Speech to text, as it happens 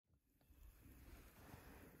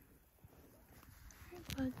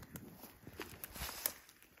God.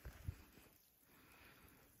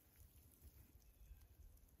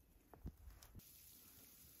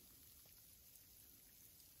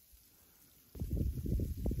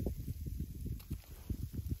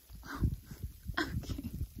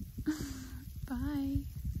 Okay. Bye,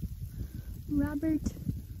 Robert.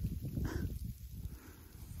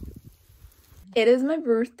 It is my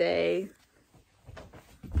birthday.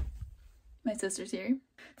 My sister's here.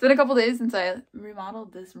 It's been a couple days since I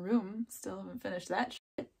remodeled this room. Still haven't finished that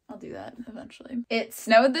shit. I'll do that eventually. It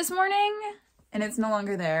snowed this morning and it's no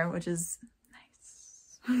longer there, which is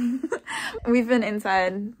nice. We've been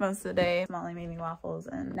inside most of the day. Molly made me waffles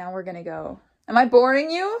and now we're gonna go. Am I boring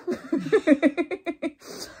you?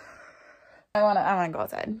 I wanna go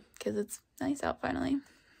outside because it's nice out finally.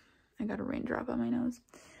 I got a raindrop on my nose.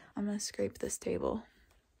 I'm gonna scrape this table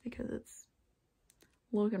because it's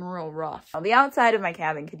looking real rough. The outside of my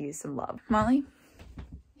cabin could use some love. Molly?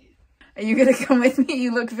 Are you gonna come with me?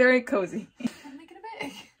 You look very cozy. I'm making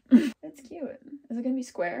it big. That's cute. Is it gonna be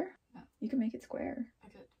square? Yeah. You can make it square. I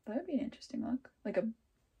could. That would be an interesting look. Like a...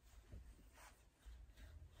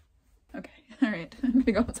 Okay, alright. I'm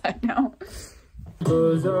gonna go outside now.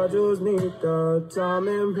 Cause I just need the time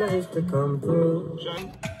and place to come through.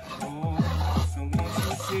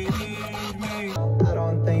 I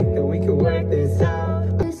don't think that we could work this out.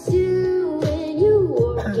 It's you when you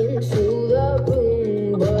walk into the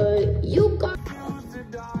room, but you got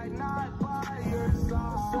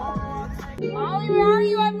Molly, where are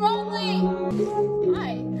you? I'm lonely!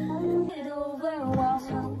 Hi.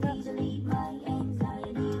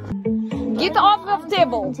 Get off of the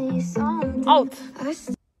table! Out!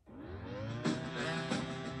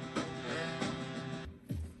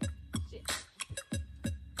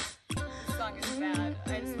 Song is bad.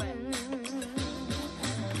 I just went.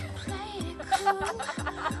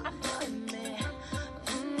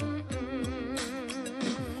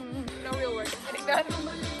 No real work. Getting that.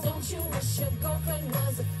 Don't you wish your girlfriend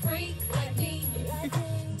was a freak like me?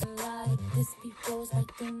 This beat goes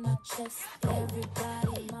right through my chest.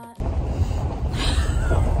 Everybody,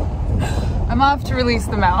 I'm off to release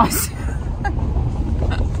the mouse.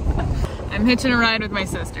 I'm hitching a ride with my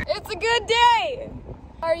sister. It's a good day!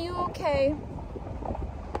 Are you okay?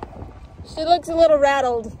 She looks a little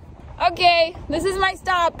rattled. Okay, this is my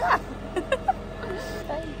stop. Bye.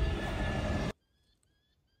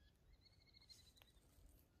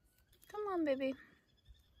 Come on, baby.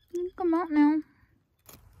 Come out now.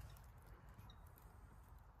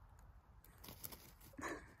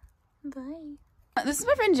 Bye. This is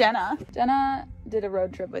my friend Jenna. Jenna did a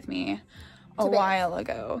road trip with me a while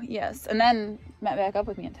ago. Yes. And then met back up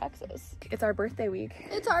with me in Texas. It's our birthday week.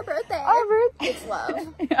 It's our birthday. Our birthday. It's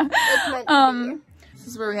love. Yeah. It's meant to be. This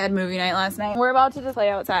is where we had movie night last night. We're about to just play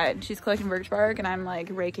outside. She's collecting birch bark and I'm like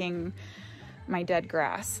raking my dead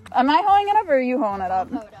grass. Am I hoeing it up or are you hoeing it up?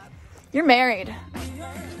 Hold up. You're married.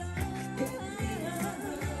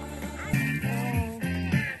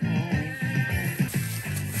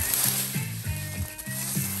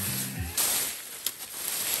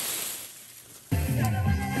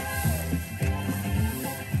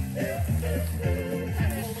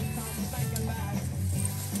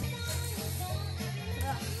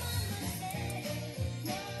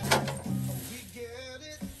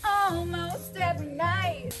 Almost every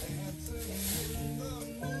night.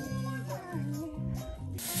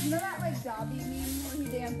 You know that like Dobby meme where he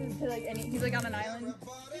dances to like any, he's like on an island?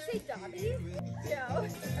 Did you say Dobby? No, a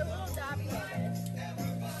little Dobby moment.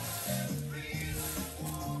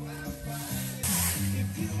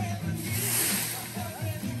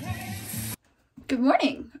 Good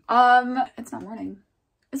morning. It's not morning.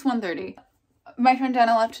 It's 1:30. My friend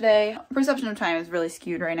Jenna left today. Perception of time is really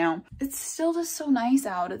skewed right now. It's still just so nice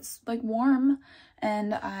out. It's like warm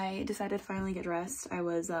and I decided to finally get dressed. I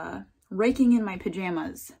was raking in my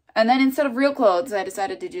pajamas. And then instead of real clothes, I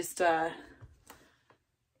decided to just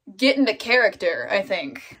get into character, I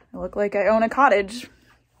think. I look like I own a cottage.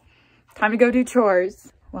 Time to go do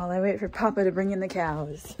chores while I wait for Papa to bring in the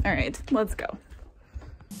cows. All right, let's go.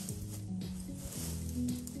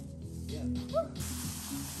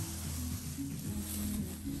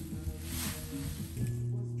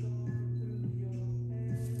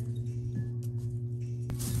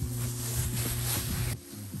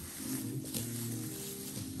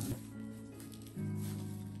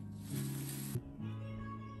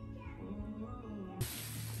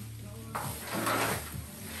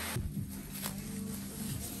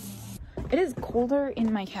 It is colder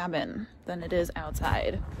in my cabin than it is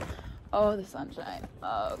outside. Oh, the sunshine.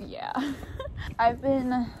 Oh, yeah. I've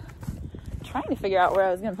been trying to figure out where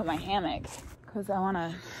I was gonna put my hammock because I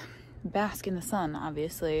wanna bask in the sun,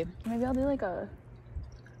 obviously. Maybe I'll do like a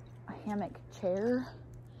hammock chair.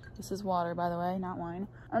 This is water, by the way, not wine.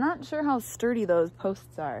 I'm not sure how sturdy those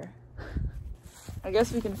posts are. I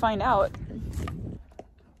guess we can find out.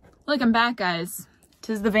 Look, I'm back, guys.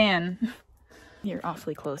 'Tis the van. You're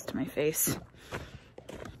awfully close to my face.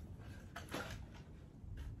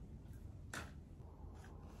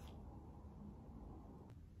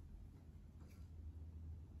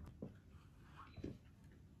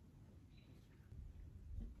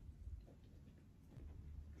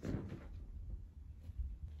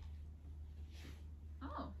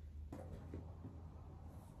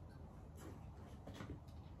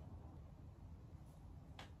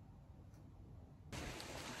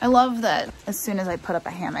 I love that as soon as I put up a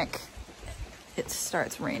hammock, it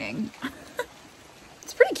starts raining.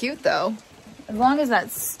 It's pretty cute though. As long as that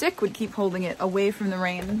stick would keep holding it away from the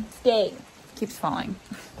rain. Stay. Keeps falling.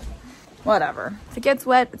 Whatever. If it gets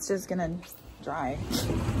wet, it's just gonna dry.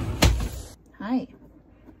 Hi.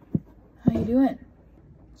 How you doing?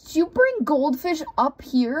 Did you bring goldfish up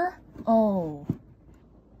here? Oh.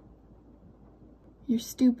 You're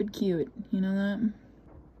stupid cute. You know that?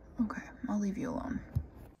 Okay, I'll leave you alone.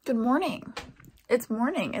 Good morning. It's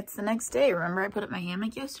morning. It's the next day. Remember I put up my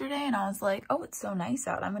hammock yesterday and I was like, oh, it's so nice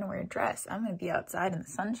out. I'm gonna wear a dress. I'm gonna be outside in the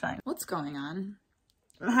sunshine. What's going on?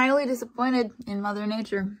 I'm highly disappointed in Mother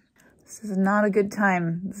Nature. This is not a good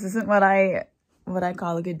time. This isn't what I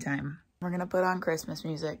call a good time. We're gonna put on Christmas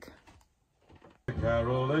music. The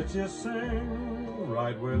carol that you sing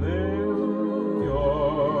right within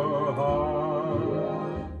your heart.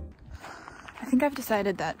 I think I've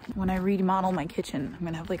decided that when I remodel my kitchen, I'm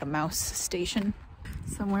gonna have like a mouse station.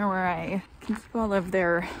 Somewhere where I can keep all of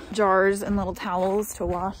their jars and little towels to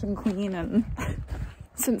wash and clean, and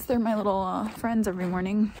since they're my little friends every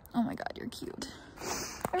morning. Oh my god, you're cute.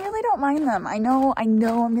 I really don't mind them. I know I'm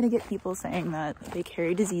gonna get people saying that they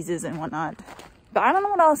carry diseases and whatnot, but I don't know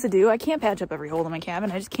what else to do. I can't patch up every hole in my cabin.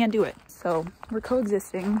 I just can't do it. So we're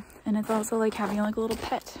coexisting, and it's also like having like a little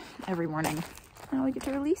pet every morning. Now we get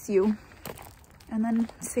to release you and then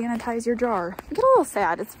sanitize your jar. I get a little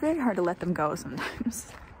sad. It's very hard to let them go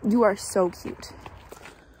sometimes. You are so cute.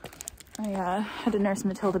 I had to nurse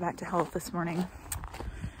Matilda back to health this morning.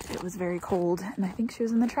 It was very cold, and I think she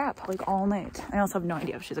was in the trap like all night. I also have no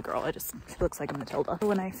idea if she's a girl. She looks like a Matilda.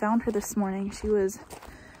 When I found her this morning, she was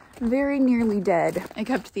very nearly dead. I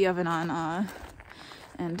kept the oven on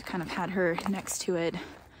and kind of had her next to it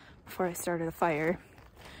before I started a fire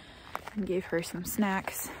and gave her some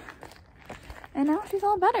snacks. And now she's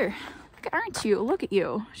all better. Aren't you? Look at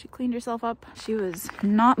you. She cleaned herself up. She was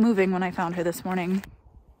not moving when I found her this morning.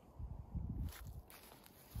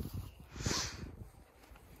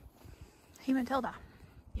 Hey Matilda,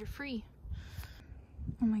 you're free.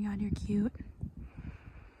 Oh my god, you're cute.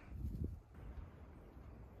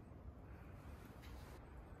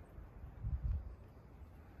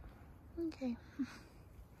 Okay.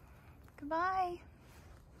 Goodbye.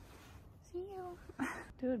 See you.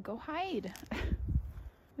 Dude, go hide.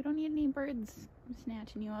 We don't need any birds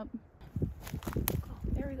snatching you up. Oh,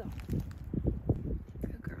 there we go.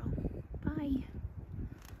 Good girl. Bye.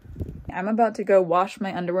 I'm about to go wash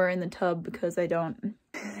my underwear in the tub because I don't.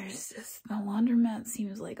 There's just, the laundromat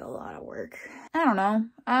seems like a lot of work. I don't know.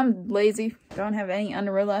 I'm lazy. Don't have any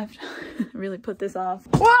underwear left. Really put this off.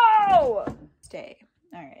 Whoa! Stay.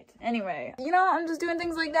 All right. Anyway, you know, I'm just doing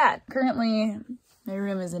things like that. Currently, my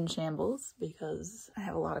room is in shambles because I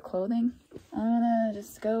have a lot of clothing. I'm gonna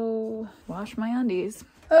just go wash my undies.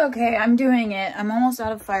 Okay, I'm doing it. I'm almost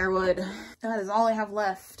out of firewood. That is all I have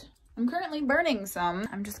left. I'm currently burning some.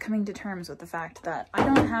 I'm just coming to terms with the fact that I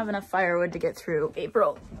don't have enough firewood to get through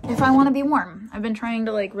April if I want to be warm. I've been trying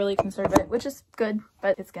to like really conserve it, which is good,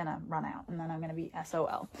 but it's gonna run out and then I'm gonna be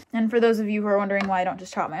SOL. And for those of you who are wondering why I don't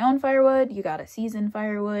just chop my own firewood, you gotta season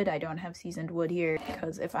firewood. I don't have seasoned wood here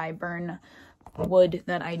because if I burn wood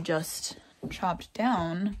that I just chopped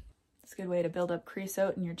down, it's a good way to build up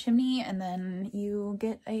creosote in your chimney and then you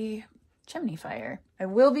get a chimney fire. I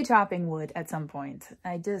will be chopping wood at some point.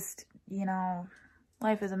 I just, you know,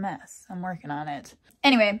 life is a mess. I'm working on it.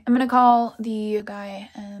 Anyway, I'm gonna call the guy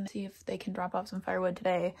and see if they can drop off some firewood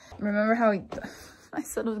today. Remember how I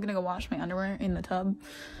said I was gonna go wash my underwear in the tub?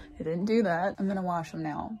 I didn't do that. I'm gonna wash them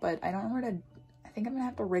now, but I don't know where to. I think I'm gonna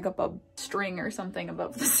have to rig up a string or something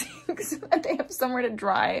above the sink so that they have somewhere to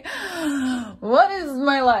dry. What is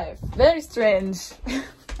my life? Very strange.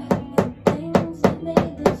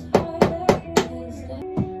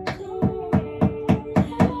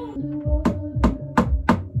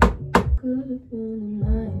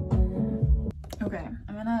 Okay,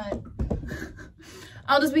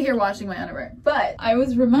 I'll just be here washing my underwear. But I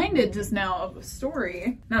was reminded just now of a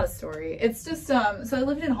story. Not a story. It's just, so I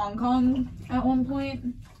lived in Hong Kong at one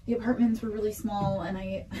point. The apartments were really small,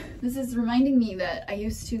 and this is reminding me that I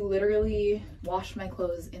used to literally wash my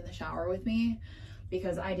clothes in the shower with me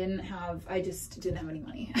because I just didn't have any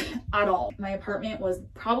money at all. My apartment was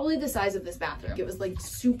probably the size of this bathroom. It was like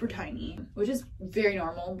super tiny, which is very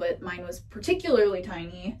normal, but mine was particularly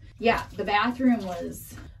tiny. Yeah, the bathroom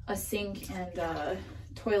was a sink and a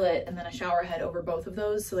toilet and then a shower head over both of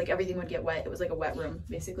those, so like everything would get wet. It was like a wet room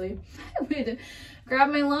basically. I would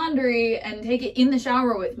grab my laundry and take it in the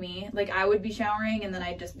shower with me. Like I would be showering and then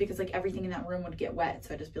because like everything in that room would get wet,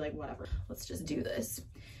 so I'd just be like, whatever, let's just do this.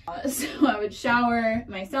 So I would shower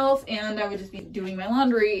myself and I would just be doing my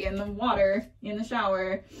laundry in the water in the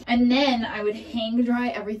shower, and then I would hang dry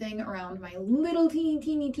everything around my little teeny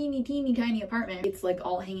tiny apartment. It's like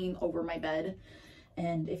all hanging over my bed.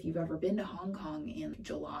 And if you've ever been to Hong Kong in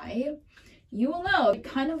July, you will know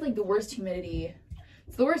kind of like the worst humidity.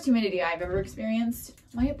 It's the worst humidity I've ever experienced.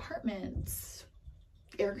 My apartment's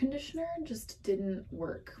air conditioner just didn't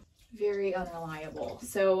work. Very unreliable.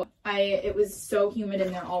 So it was so humid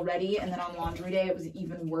in there already, and then on laundry day it was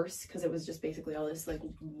even worse because it was just basically all this like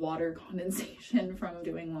water condensation from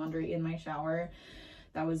doing laundry in my shower.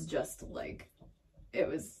 That was just like, it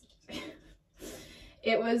was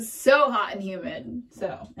so hot and humid.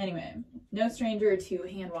 So anyway, no stranger to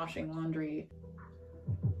hand washing laundry.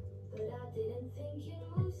 But I didn't think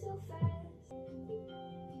you'd move so fast.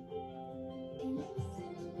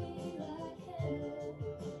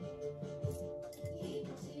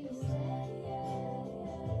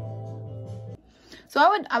 So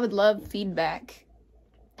I would love feedback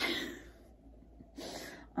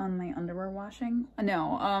on my underwear washing.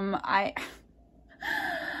 No,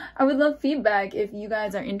 I would love feedback if you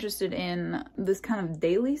guys are interested in this kind of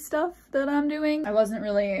daily stuff that I'm doing. I wasn't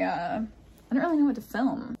really, I didn't really know what to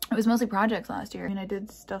film. It was mostly projects last year. I mean, I did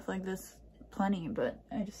stuff like this plenty, but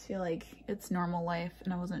I just feel like it's normal life,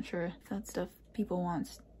 and I wasn't sure if that's stuff people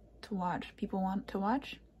want to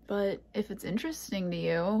watch. But if it's interesting to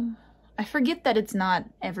you, I forget that it's not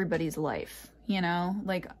everybody's life, you know?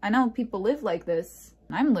 Like, I know people live like this,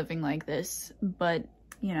 I'm living like this, but,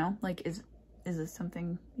 you know, like, is this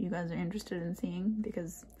something you guys are interested in seeing?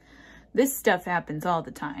 Because this stuff happens all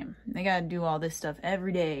the time. They gotta do all this stuff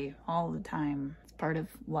every day, all the time. It's part of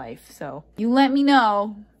life. So you let me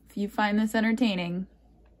know if you find this entertaining.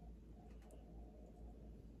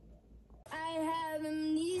 I have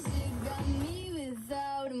amnesia, got me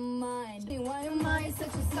without a mind. Why am I such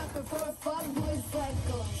a sucker for a fuckboy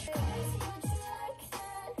cycle?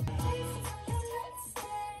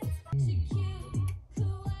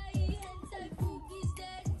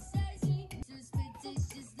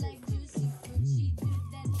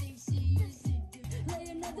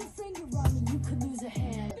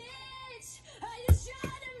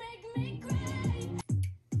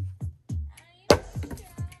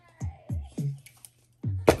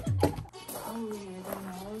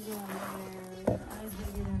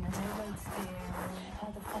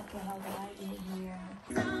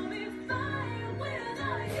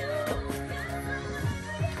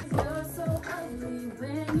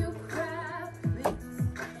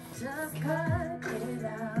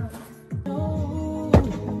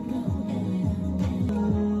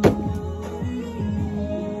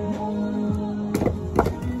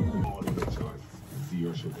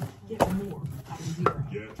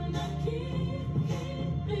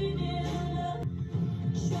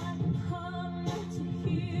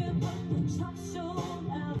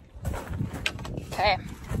 Okay,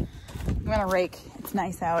 I'm gonna rake. It's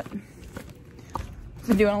nice out. I've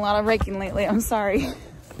been doing a lot of raking lately, I'm sorry.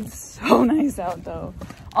 It's so nice out though.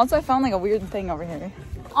 Also, I found like a weird thing over here.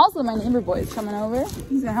 Also, my neighbor boy is coming over.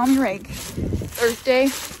 He's gonna help me rake. Thursday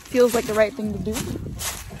feels like the right thing to do.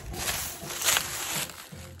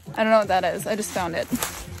 I don't know what that is. I just found it.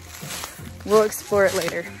 We'll explore it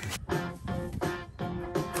later.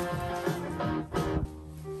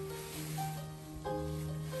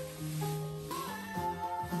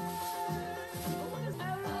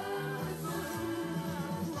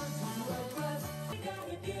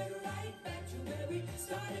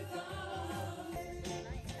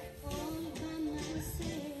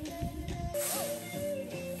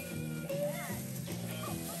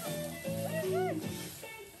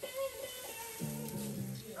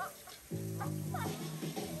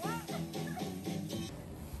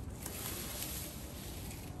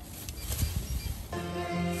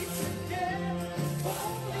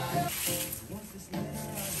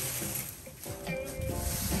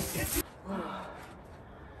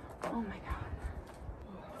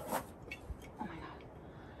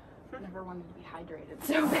 never wanted to be hydrated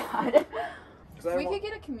so bad. We could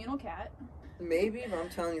get a communal cat. Maybe, but I'm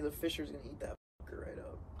telling you, the fisher's gonna eat that fucker right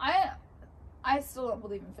up. I still don't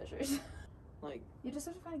believe in fishers. Like, you just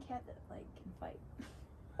have to find a cat that like can fight.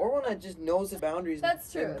 Or one that just knows the boundaries.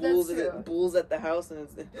 That's true. And bulls at the house and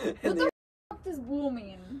it's. What the fuck does bull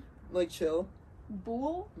mean? Like chill.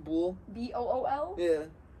 Bull? Bull. B-O-O-L? Yeah.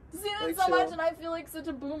 See that like so chill. much and I feel like such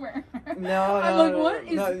a boomer. No, I'm like,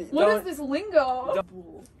 what is this lingo?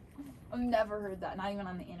 Bull. I've never heard that, not even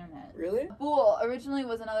on the internet. Really? Bull originally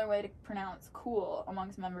was another way to pronounce cool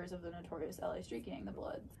amongst members of the notorious LA street gang, the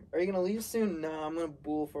Bloods. Are you gonna leave soon? Nah, I'm gonna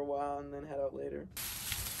bull for a while and then head out later.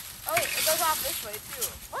 Oh wait, it goes off this way too.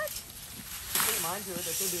 What? Put your mind to it,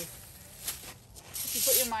 that's what You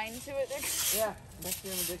put your mind to it, Dick? Yeah, next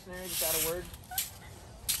year in the dictionary, just add a word.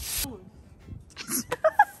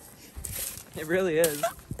 It really is.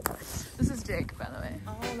 This is Jake, by the way.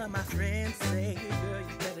 All of my friends say, girl,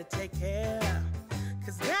 you better take care.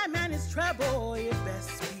 Cause that man is trouble, you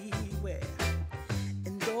best beware.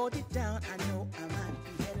 And though deep down, I know I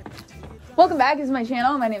might be headed to you. Welcome back to my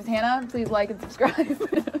channel. My name is Hannah. Please like and subscribe.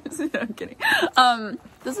 No, I'm kidding.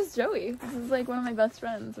 This is Joey. This is like one of my best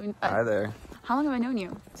friends. Hi there. How long have I known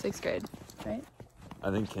you? 6th grade, right?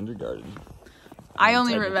 I think kindergarten. I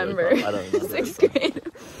only remember I don't remember 6th grade.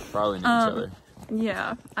 Probably knew each other.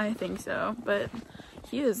 Yeah, I think so. But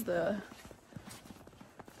he is the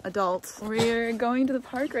adult. We're going to the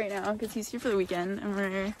park right now because he's here for the weekend, and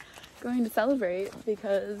we're going to celebrate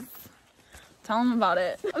because. Tell him about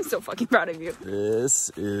it. I'm so fucking proud of you.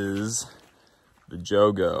 This is the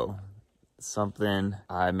Jogo. Something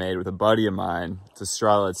I made with a buddy of mine. It's a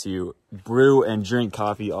straw that lets you brew and drink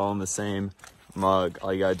coffee all in the same mug.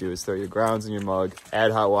 All you gotta do is throw your grounds in your mug,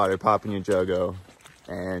 add hot water, pop in your Jogo,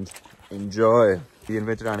 and enjoy. He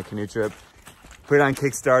invented on a canoe trip. Put it on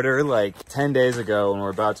Kickstarter like 10 days ago, and we're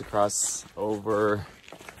about to cross over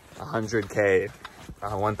 100K.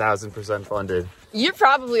 1,000% funded. You're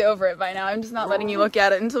probably over it by now. I'm just not letting you look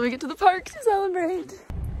at it until we get to the park to celebrate.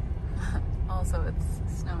 Also, it's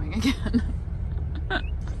snowing again.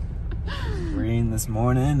 Rain this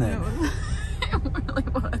morning and It really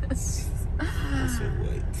was.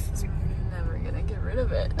 Never gonna get rid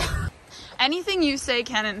of it. Anything you say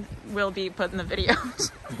can and will be put in the video.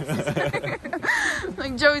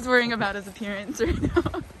 Like Joey's worrying about his appearance right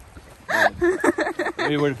now.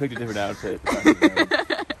 Maybe we would have picked a different outfit.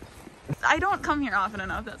 I don't come here often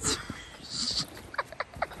enough, that's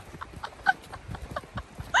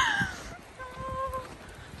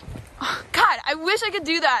God, I wish I could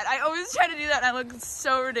do that. I always try to do that and I look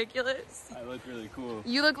so ridiculous. I look really cool.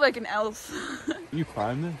 You look like an elf. You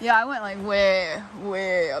climbed this? Yeah, I went like way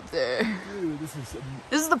up there. Dude, This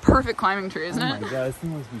is the perfect climbing tree, isn't it? Oh my god, this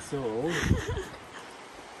thing must be so old.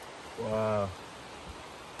 Wow.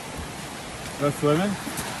 Go swimming?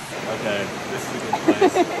 Okay, this is a good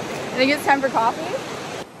place. I think it's time for coffee.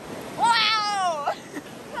 Wow!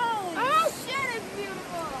 Oh shit, it's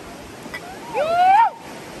beautiful!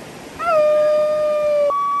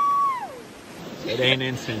 It ain't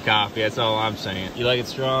instant coffee, that's all I'm saying. You like it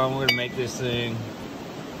strong? We're gonna make this thing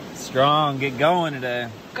strong. Get going today.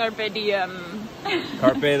 Carpe diem.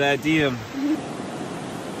 Carpe that diem.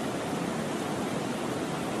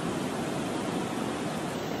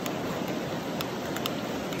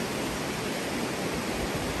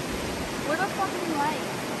 What the fuck do you like?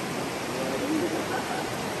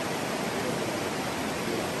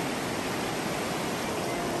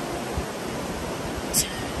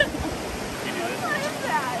 What is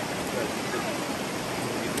that?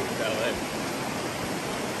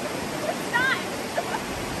 It's not.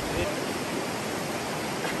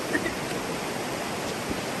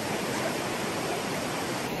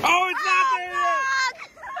 Oh, it's not there yet!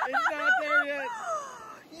 It's not there yet!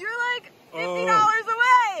 You're like $50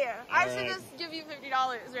 away. I should just give you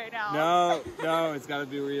 $50 right now. No, it's gotta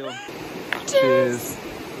be real. Cheers.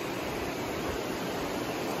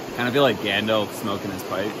 Kind of feel like Gandalf smoking his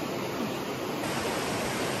pipe.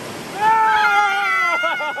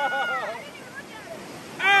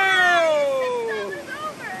 Oh!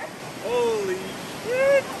 Holy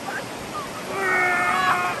shit!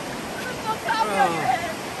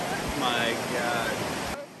 Oh my god.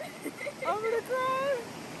 I'm gonna cry.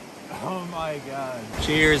 Oh my god.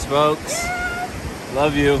 Cheers, folks.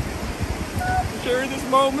 Love you. Share this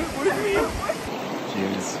moment with me.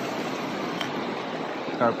 Cheers.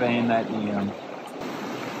 Carpe in that diem.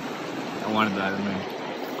 I wanted that in there.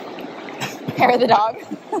 Hair of the dog.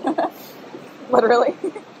 Literally.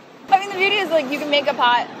 I mean, the beauty is like you can make a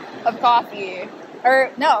pot of coffee.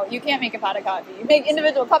 Or no, you can't make a pot of coffee. You make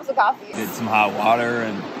individual cups of coffee. Did some hot water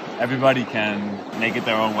and everybody can make it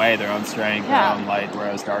their own way, their own strength, Yeah. their own light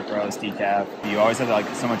roast, dark roast, decaf. You always have like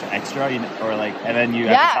so much extra, you know, or like, and then you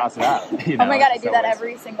have Yeah. to toss it out. You know? Oh my god, I It's do that always-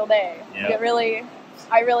 every single day. Yeah.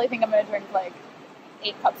 I really think I'm gonna drink like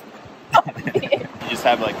 8 cups of coffee. You just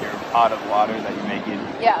have like your pot of water that you're making.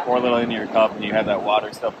 Yeah. Pour a little into your cup, and you have that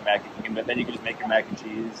water stuff for mac and cheese. But then you can just make your mac and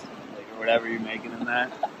cheese, like, or whatever you're making in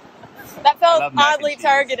that. That felt love mac and oddly cheese.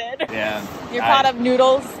 targeted. Yeah. Your pot of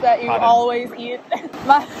noodles that you Pot of- always eat.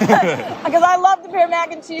 Because I love to pair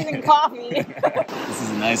mac and cheese and coffee. This is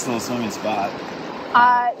a nice little swimming spot.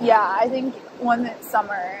 Yeah, I think when it's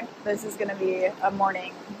summer, this is gonna be a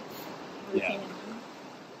morning routine.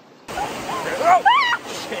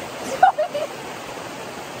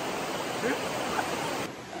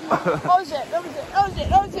 Oh shit, oh shit, oh shit,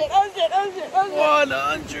 oh shit, oh shit, oh shit, oh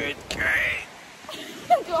shit. 100K.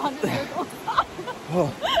 Do 100 circles.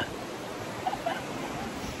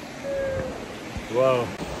 Whoa.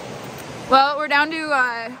 Well, we're down to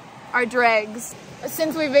our dregs.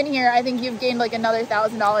 Since we've been here, I think you've gained like another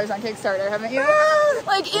 $1,000 on Kickstarter, haven't you?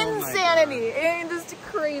 Like insanity. I mean, just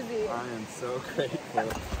crazy. I am so grateful.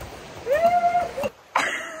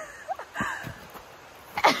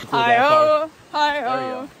 Hi-ho, There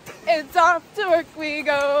hi-ho. It's off to work we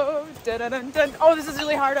go. Dun-dun-dun-dun. Oh, this is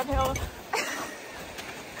really hard uphill.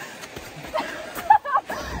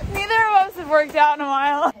 Neither of us have worked out in a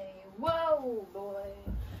while. Hey, whoa, boy.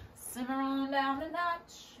 Simmer on down a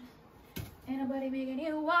notch. Ain't nobody making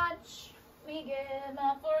you watch. We get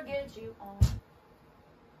my forget you on.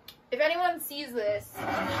 If anyone sees this,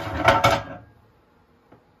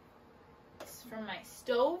 it's from my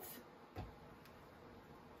stove.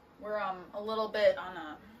 We're a little bit on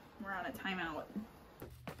we're on a timeout.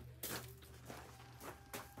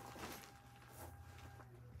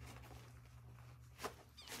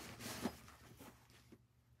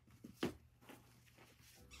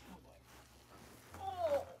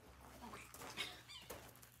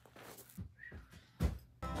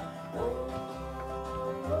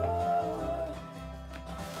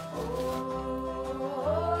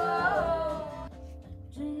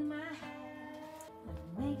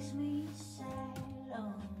 Makes me sad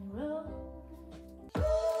on the road.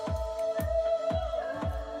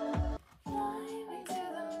 Fly me to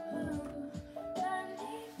the moon, let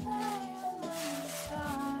me fly among the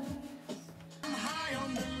stars. I'm high on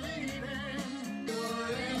believing you're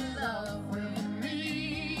in love with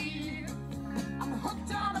me. I'm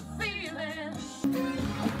hooked on a feeling.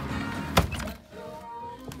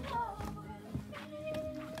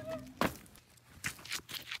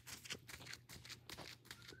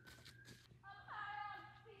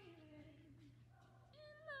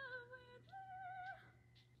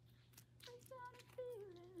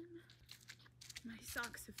 My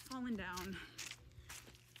socks have fallen down.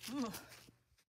 Ugh.